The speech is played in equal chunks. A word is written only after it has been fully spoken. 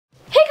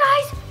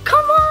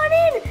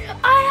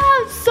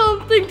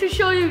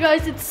show you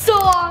guys. It's so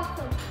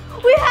awesome.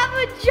 We have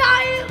a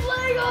giant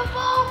Lego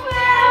ball pit.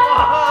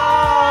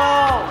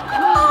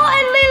 Oh,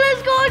 and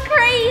Layla's going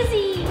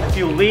crazy. If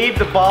you leave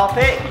the ball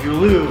pit, you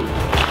lose.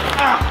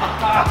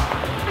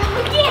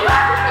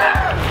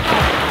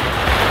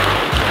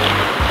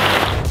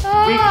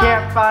 We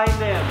can't find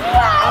them.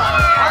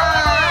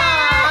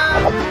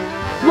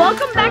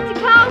 Welcome back to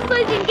Kyle's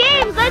Legend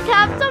Games. Let's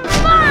have some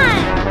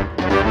fun.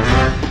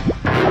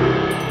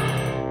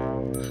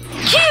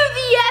 Cue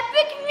the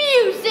epic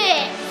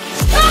music.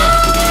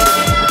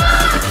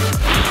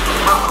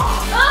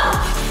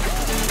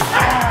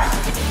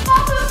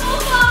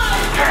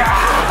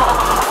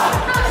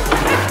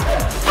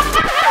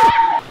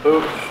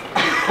 Oops.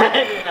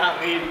 I did not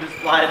mean to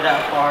slide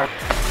that far.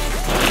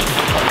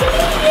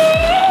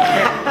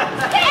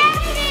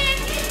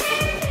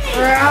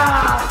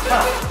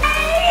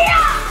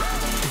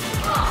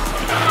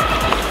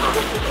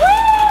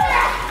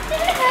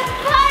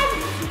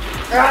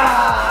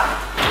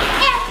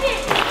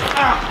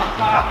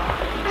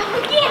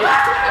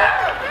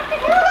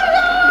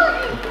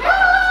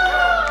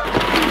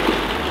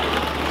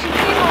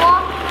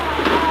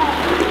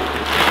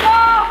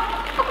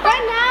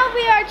 Right now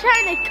we are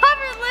trying to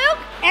cover Luke,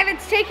 and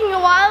it's taking a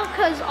while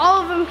because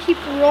all of them keep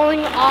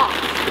rolling off.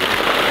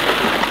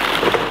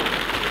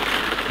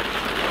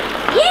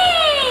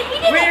 Yay! We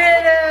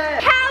did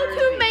it! How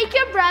to make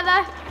your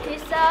brother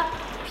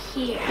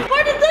disappear.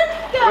 Where did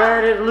Luke go?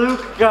 Where did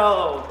Luke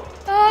go?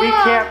 We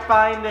can't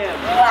find him.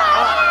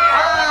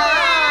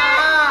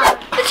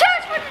 The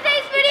challenge for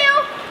today's video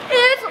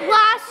is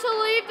last to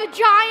leave the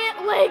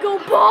giant Lego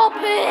ball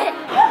pit.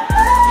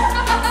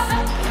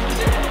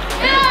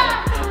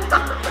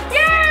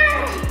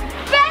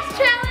 Best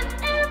challenge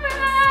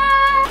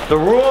ever! The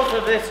rules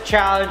of this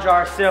challenge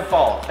are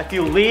simple. If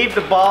you leave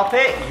the ball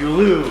pit, you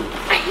lose.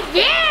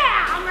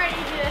 Yeah! I'm ready to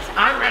do this.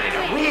 I'm ready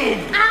to win.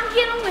 I'm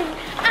gonna win.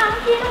 I'm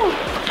gonna win.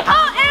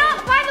 Oh,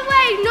 and by the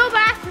way, no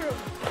bathroom.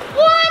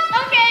 What?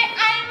 Okay,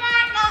 I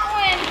might not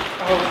win.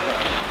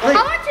 I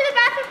went to the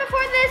bathroom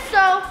before this,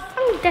 so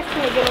I'm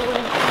definitely gonna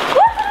win.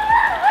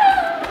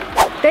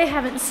 They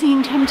haven't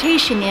seen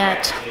temptation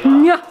yet.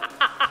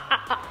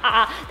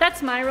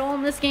 That's my role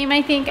in this game,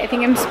 I think. I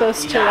think I'm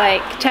supposed to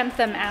like tempt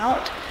them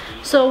out.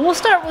 So we'll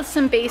start with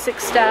some basic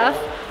stuff.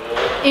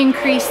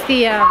 Increase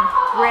the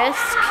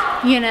risk,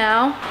 you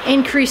know,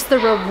 increase the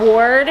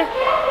reward.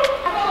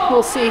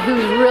 We'll see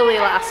who's really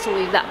last to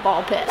leave that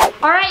ball pit.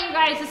 All right, you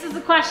guys, this is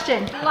the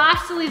question.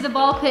 Last to leave the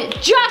ball pit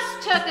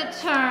just took a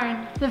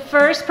turn. The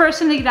first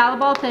person to get out of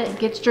the ball pit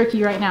gets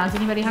jerky right now. Is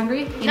anybody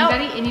hungry? Anybody? Nope.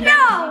 Anybody?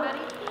 No. Anybody?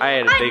 I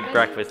had a big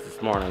breakfast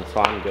this morning, so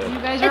I'm good. You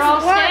guys are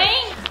all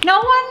staying? No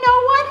one? No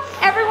one?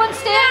 Everyone's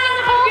staying in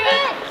the ball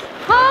pit?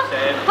 Huh?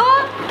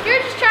 Huh? You're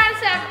just trying to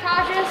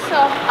sabotage us, so.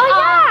 Oh,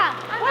 yeah.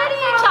 What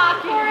are you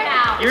talking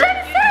about? You're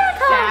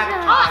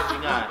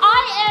sabotaging us.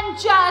 I am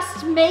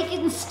just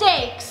making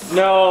stakes.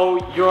 No,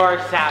 you're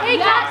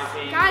sabotaging.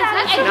 Guys,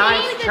 that's a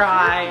Nice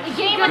try. A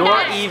game Your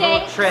without evil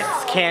stakes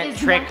tricks can't is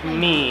trick nothing.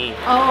 me.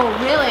 Oh,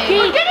 really?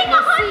 We're getting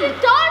 $100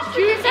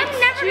 for this. I'm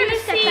never gonna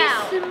step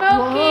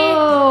out.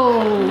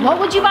 Whoa. What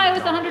would you buy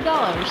with $100?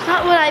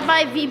 Not when I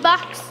buy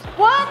V-Bucks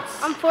What?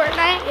 on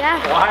Fortnite, yeah.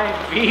 Why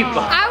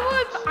V-Bucks?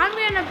 I'm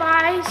gonna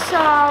buy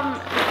some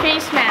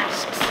face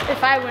masks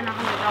if I win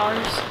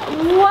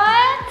 $100.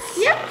 What?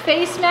 Yep.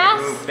 Face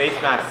mask? Face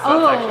masks. That's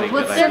Oh, actually a good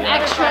with some idea.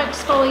 extra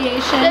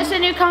exfoliation. There's a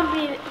new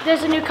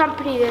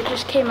company that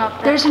just came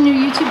up. There's a new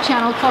YouTube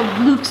channel called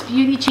Luke's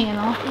Beauty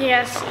Channel.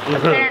 Yes,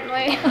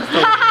 apparently.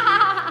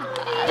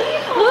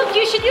 Luke,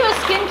 you should do a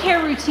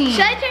skincare routine.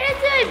 Should I turn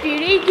into a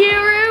beauty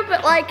guru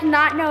but like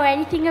not know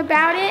anything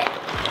about it?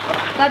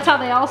 That's how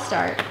they all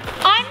start.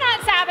 I'm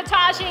not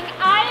sabotaging.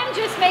 I am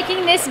just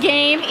making this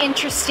game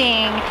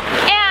interesting.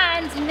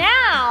 And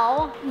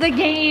now the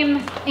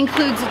game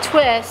includes a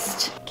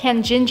twist.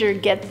 Can Ginger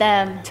get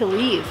them to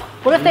leave?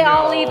 What if they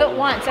all leave at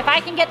once? If I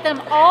can get them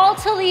all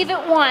to leave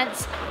at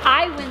once,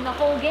 I win the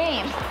whole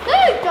game.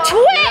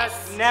 Twist!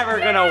 That's never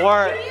gonna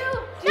work.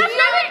 Do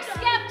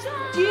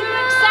you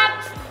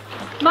accept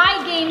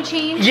my game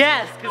change?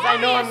 Yes, because I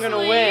know I'm gonna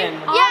win.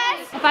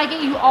 Yes. If I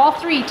get you all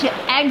three to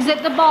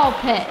exit the ball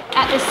pit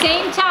at the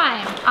same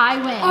time, I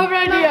win.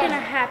 Already not gonna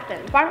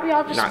happen. Why don't we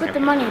all just Not split the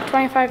gonna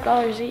money,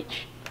 $25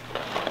 each?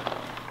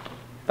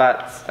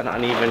 That's an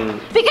uneven.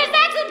 Because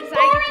that's a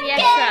boring game.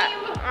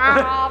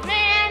 Oh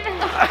man.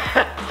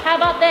 How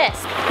about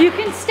this? You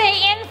can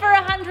stay in for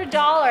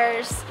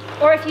 $100,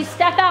 or if you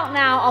step out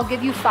now, I'll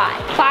give you $5.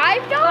 $5?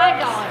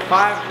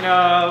 Five,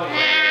 no.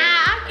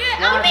 Nah, I'm good.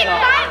 No, You mean no.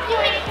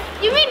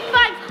 you mean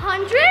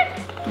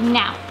 500?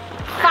 No.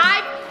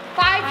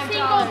 Five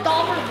single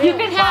dollar bills. You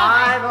can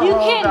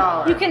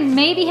have, you can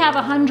maybe have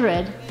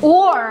 100,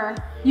 or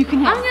you can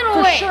have, I'm gonna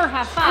for wait. sure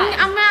have 5.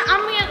 I'm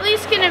at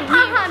least gonna be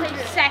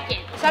second.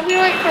 So I'm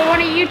gonna wait for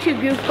one of you two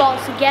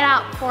goofballs to get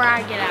out before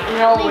I get out.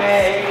 No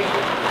way.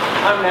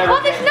 I'm never.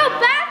 Well, there's no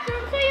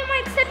bathroom, so you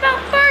might step out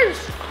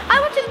first. I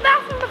went to the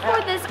bathroom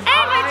before this, and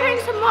I drank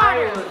some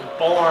water. I was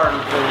born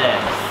for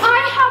this.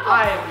 I have a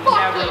I am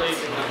never bucket.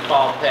 leaving this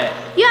ball pit.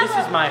 Yeah,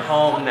 This is my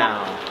home now.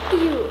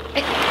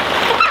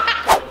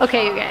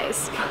 Okay, you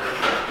guys.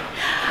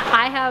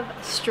 I have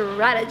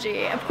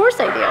strategy. Of course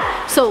I do.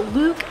 So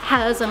Luke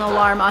has an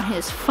alarm on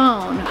his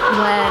phone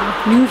when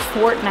new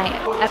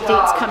Fortnite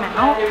updates come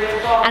out,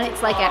 and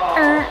it's like a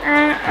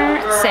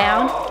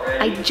sound.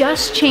 I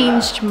just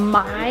changed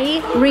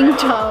my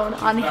ringtone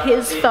on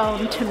his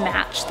phone to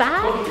match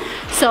that.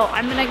 So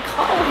I'm gonna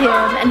call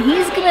him, and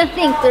he's gonna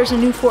think there's a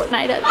new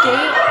Fortnite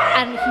update,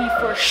 and he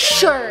for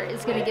sure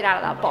is gonna get out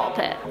of that ball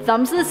pit.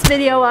 Thumbs this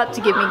video up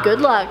to give me good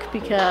luck,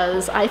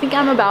 because I think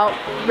I'm about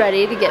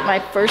ready to get my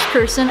first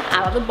person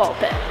out of the ball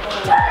pit.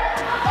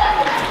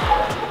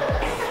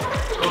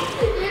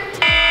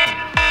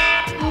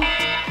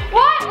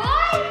 What?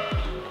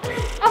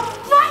 A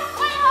fight?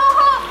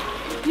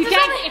 You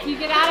can't, if you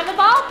get out of the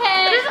ball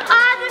pit.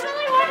 There's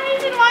only one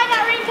reason why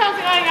that ringtone's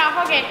going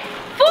off. Okay.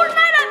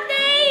 Fortnite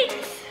update!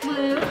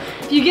 Luke,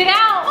 if you get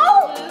out.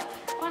 Oh!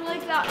 One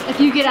like that. If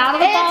you get out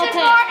of the ball It's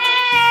pit.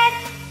 important!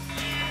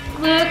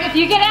 Luke, if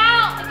you get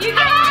out. If you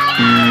get out.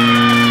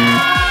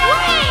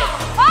 Wait!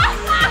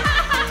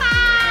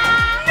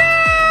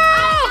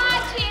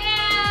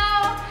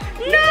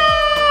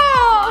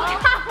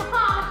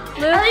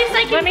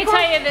 Let me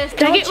tell you this.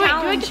 Don't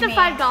challenge do I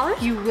get the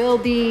 $5? You will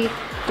be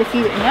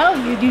defeated. No,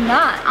 you do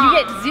not. You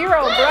get 0,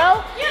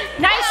 bro.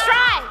 Nice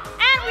try.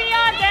 And we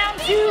are down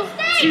to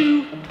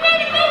 2. We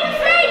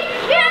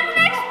have an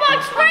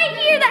Xbox right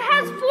here that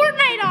has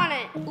Fortnite on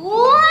it.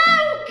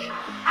 Luke!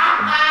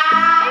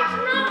 It's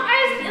not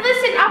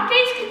listen,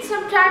 updates can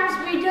sometimes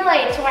be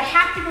delayed, so I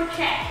have to go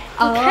check.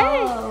 Okay.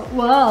 Oh,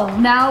 well,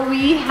 now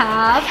we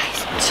have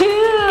 2.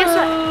 Guess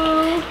what?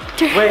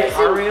 Wait,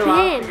 are we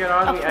allowed to get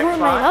on the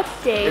Xbox?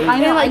 Update. I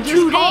know, like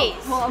 2 days.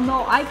 Well,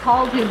 no, I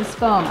called his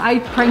phone. I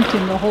pranked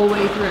him the whole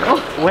way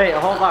through. Wait,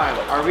 hold on.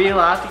 Are we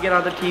allowed to get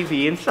on the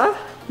TV and stuff?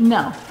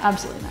 No,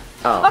 absolutely not.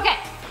 Oh. Okay,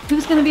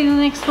 who's gonna be the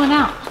next one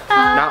out?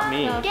 Not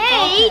me.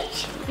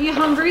 Gage. Are you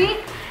hungry?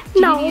 Do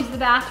you need to use the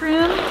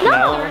bathroom?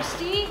 No.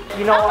 Thirsty?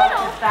 You know A what?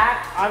 little. In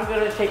fact, I'm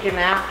gonna take a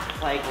nap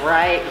like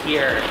right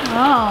here.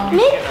 Oh.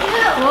 Me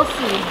too. We'll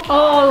see.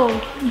 Oh,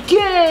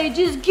 Gage,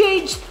 is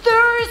Gage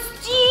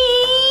thirsty?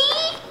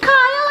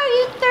 Kyle, are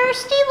you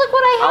thirsty? Look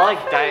what I have. I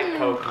like for Diet you.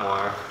 Coke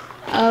more.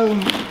 Oh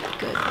my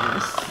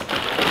goodness.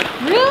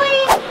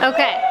 Really?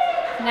 Okay,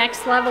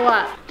 next level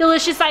up.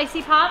 Delicious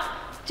Icy Pop.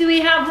 Do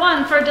we have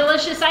one for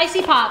Delicious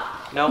Icy Pop?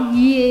 Nope.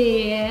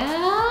 Yeah.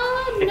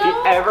 If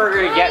you're ever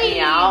gonna get me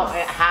out,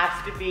 it has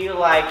to be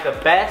like the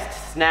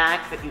best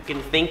snack that you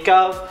can think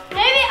of,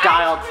 Maybe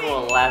dialed ice to cream.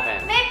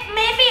 11.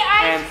 Maybe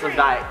And ice some cream.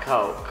 Diet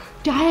Coke.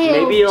 Dial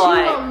Maybe to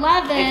like,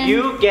 11. if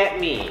you get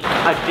me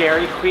a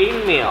Dairy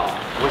Queen meal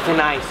with an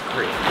ice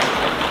cream,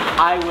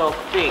 I will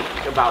think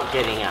about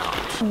getting out.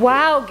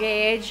 Wow,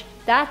 Gage,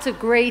 that's a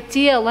great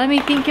deal. Let me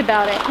think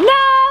about it.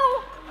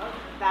 No!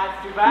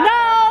 That's too bad.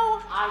 No!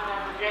 I'm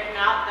never getting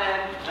out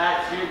then.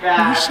 That's too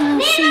bad. We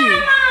shall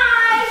see.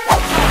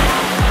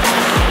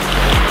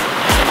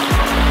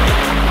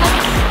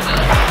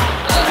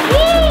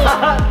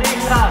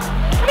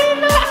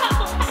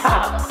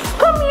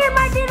 Come here,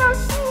 my little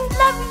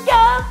lovey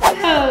dove.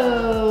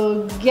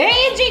 Oh,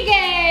 Gagey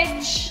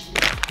Gage.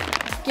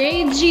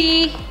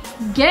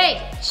 Gagey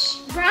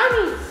Gage.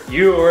 Brownies.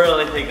 You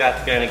really think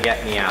that's gonna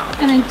get me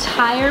out? An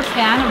entire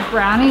pan of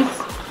brownies?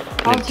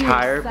 All An to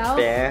entire yourself?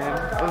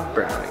 band of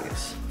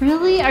brownies.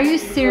 Really? Are you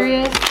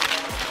serious?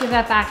 Give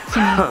that back to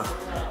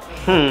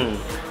me.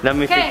 Let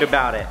me Okay. think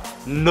about it.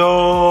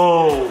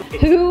 No.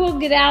 Who will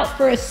get out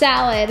for a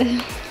salad?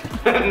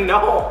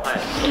 No.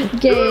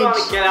 Gage. Who want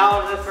to get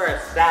out of this for a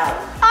salad?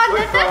 Oh, We're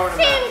that throwing does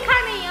them seem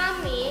kind of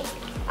yummy.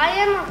 I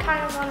am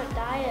kind of on a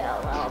diet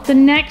a little. The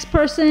next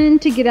person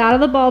to get out of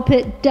the ball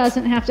pit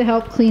doesn't have to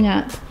help clean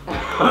up.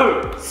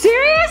 out.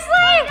 Seriously?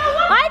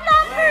 I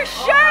thought for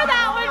sure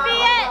that would be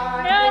it.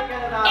 Nope,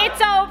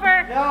 it's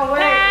over. No,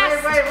 wait.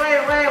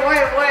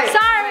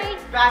 Sorry.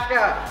 Back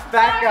up.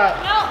 Back up.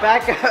 No.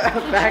 Back up.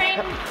 The Back train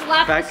up.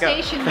 left Back the up.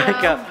 station,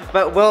 Back bro. up.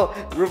 But we'll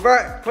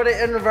revert. Put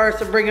it in reverse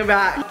and bring it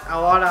back. I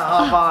wanna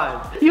hop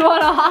on. You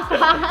want to hop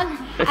on?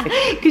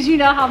 Because you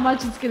know how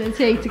much it's going to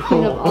take to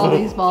clean up all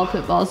these ball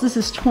pit balls. This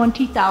is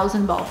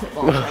 20,000 ball pit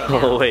balls right now.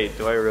 Oh wait,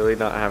 do I really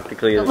not have to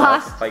clean The it up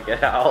last- if I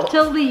get out?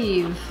 To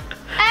leave.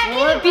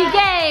 Will it be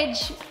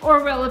Gage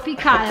or will it be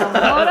Kyle?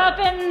 Vote up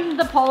in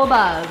the poll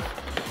above.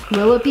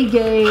 Will it be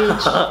Gage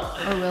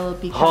or will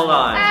it be Kyle? Hold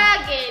on.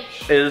 Baggage.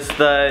 Is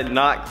the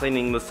not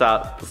cleaning this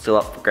up still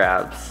up for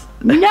grabs?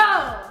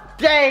 No!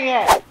 Dang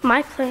it!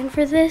 My plan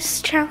for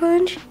this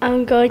challenge,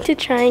 I'm going to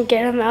try and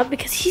get him out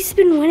because he's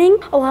been winning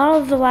a lot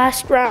of the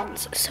last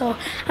rounds. So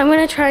I'm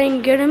gonna try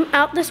and get him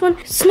out this one.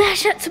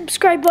 Smash that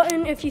subscribe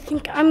button if you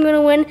think I'm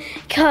gonna win,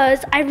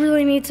 because I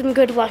really need some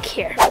good luck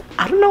here.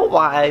 I don't know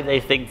why they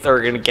think they're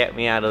gonna get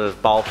me out of this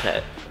ball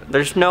pit.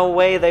 There's no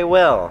way they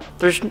will.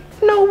 There's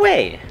no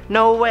way.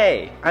 No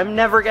way. I'm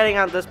never getting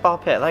out of this ball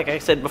pit. Like I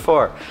said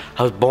before,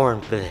 I was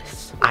born for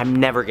this. I'm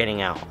never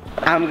getting out.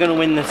 I'm gonna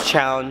win this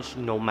challenge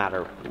no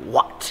matter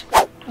what.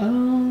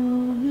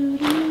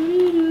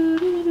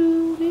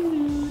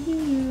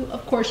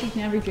 Of course, you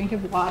can have your drink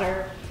of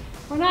water.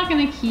 We're not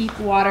gonna keep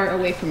water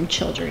away from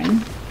children.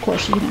 Of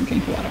course, you can have a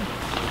drink of water.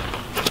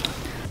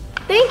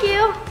 Thank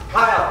you.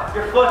 Kyle,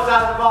 your foot's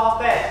out of the ball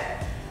pit.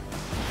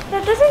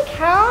 That doesn't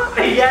count.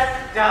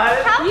 Yes, it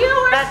does. You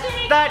were That's-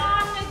 sitting that-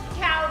 on the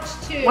couch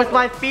too. With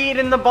my feet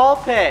in the ball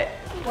pit.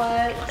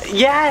 What?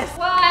 Yes.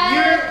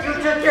 What? You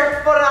took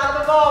your foot out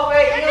of the ball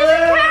pit. That You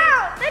doesn't lose.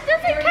 count. That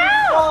doesn't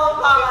count.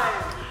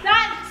 Disqualified.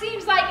 That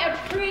seems like a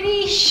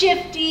pretty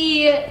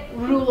shifty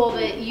rule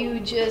that you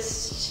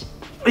just...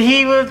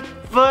 He was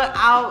foot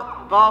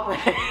out ball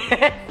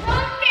pit.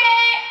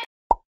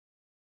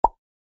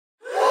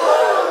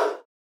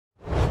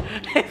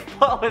 His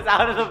foot was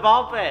out of the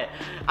ball pit.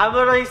 I'm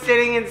literally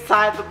sitting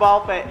inside the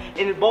ball pit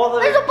in both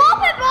of There's a ball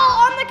pit ball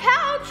on the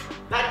couch.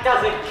 That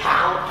doesn't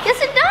count. Yes,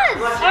 it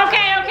does.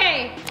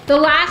 Okay. The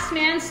last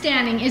man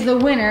standing is the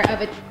winner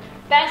of a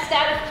best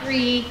out of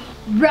 3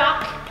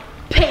 rock,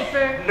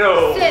 paper,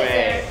 No scissors.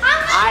 way.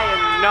 I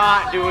am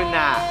not doing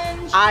that.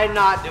 I'm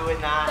not doing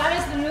that.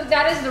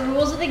 That is the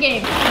rules of the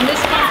game. And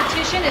this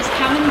competition is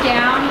coming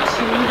down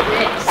to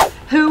this.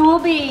 Who will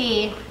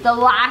be the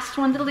last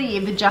one to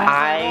leave the giant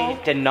I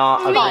circle? did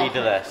not agree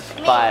to this,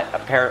 but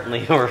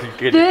apparently we're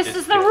good. This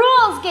is the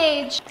rules,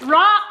 Gage.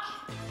 Rock,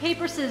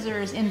 paper,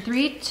 scissors in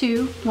 3,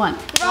 2, 1.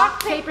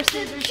 Rock, paper,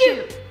 scissors,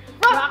 shoot.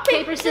 Rock,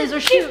 paper,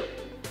 scissors, shoot.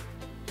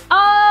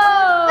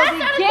 Oh, That's the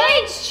not a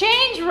gauge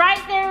changed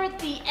right there at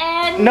the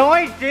end. No,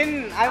 I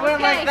didn't. I went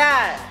Okay. like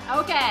that.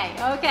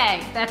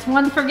 Okay. That's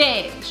one for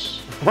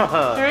Gage.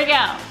 Here we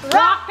go.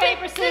 Rock,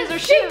 paper,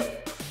 scissors, shoot.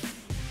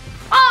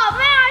 Oh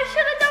man, I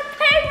should have done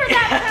paper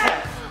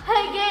that time.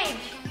 Hey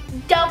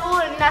Gage, double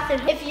or nothing.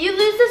 If you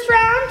lose this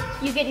round,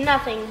 you get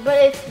nothing. But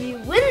if you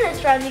win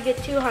this round, you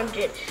get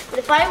 200. But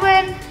if I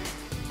win,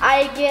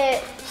 I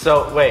get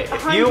So wait, if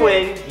 100. you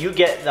win, you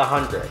get the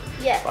 100.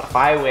 Yes. But if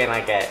I win,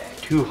 I get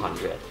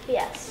 200.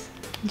 yes.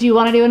 Do you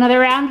want to do another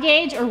round,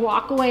 Gage, or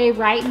walk away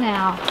right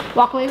now?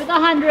 Walk away with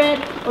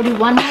 100, or do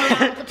one more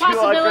round with the 200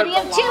 possibility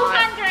of is a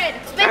lot.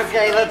 200?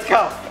 Okay, let's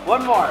go.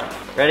 One more.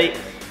 Ready?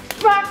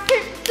 Rock,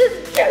 paper,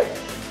 scissors, shoot.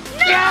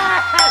 No!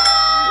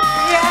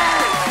 Yes!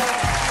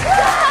 Yes!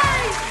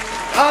 Nice!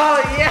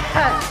 Oh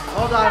yes!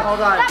 Hold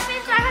on. That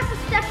means I have to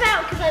step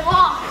out because I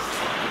lost.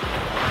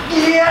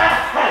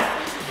 Yes!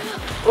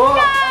 Whoa,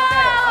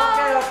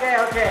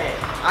 No! okay.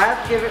 I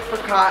have to give it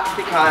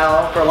to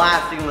Kyle for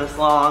lasting this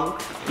long.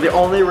 The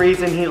only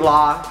reason he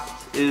lost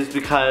is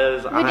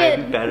because I'm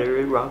did. better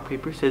at rock,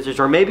 paper, scissors,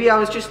 or maybe I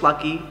was just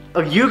lucky.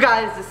 Oh, you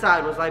guys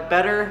decide, was I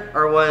better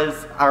or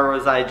was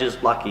I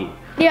just lucky?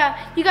 Yeah,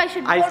 you guys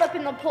should I- vote up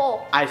in the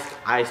poll.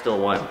 I still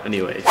won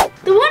anyways.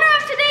 The winner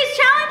of today's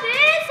challenge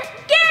is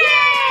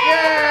Gage!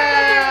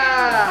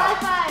 Yeah! High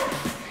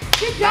five.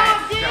 Good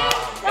job, Nice dude. job,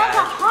 That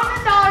was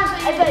 $100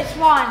 that you just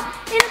won.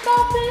 In a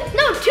ball pit?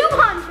 No,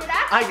 200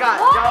 actually. I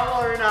got What? double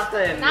or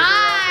nothing. Nice.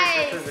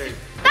 Rock, paper, scissors.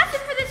 That's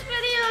it for this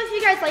video. If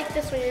you guys like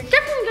this one, you're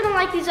definitely gonna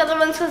like these other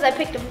ones because I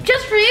picked them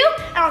just for you.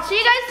 And I'll see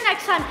you guys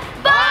next time.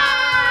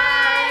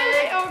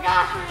 Bye! Oh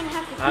gosh, we're gonna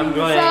have to clean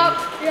this up.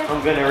 Yeah.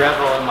 I'm gonna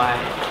revel in my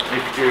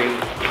victory.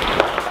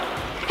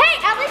 Hey,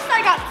 at least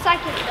I got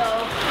second though.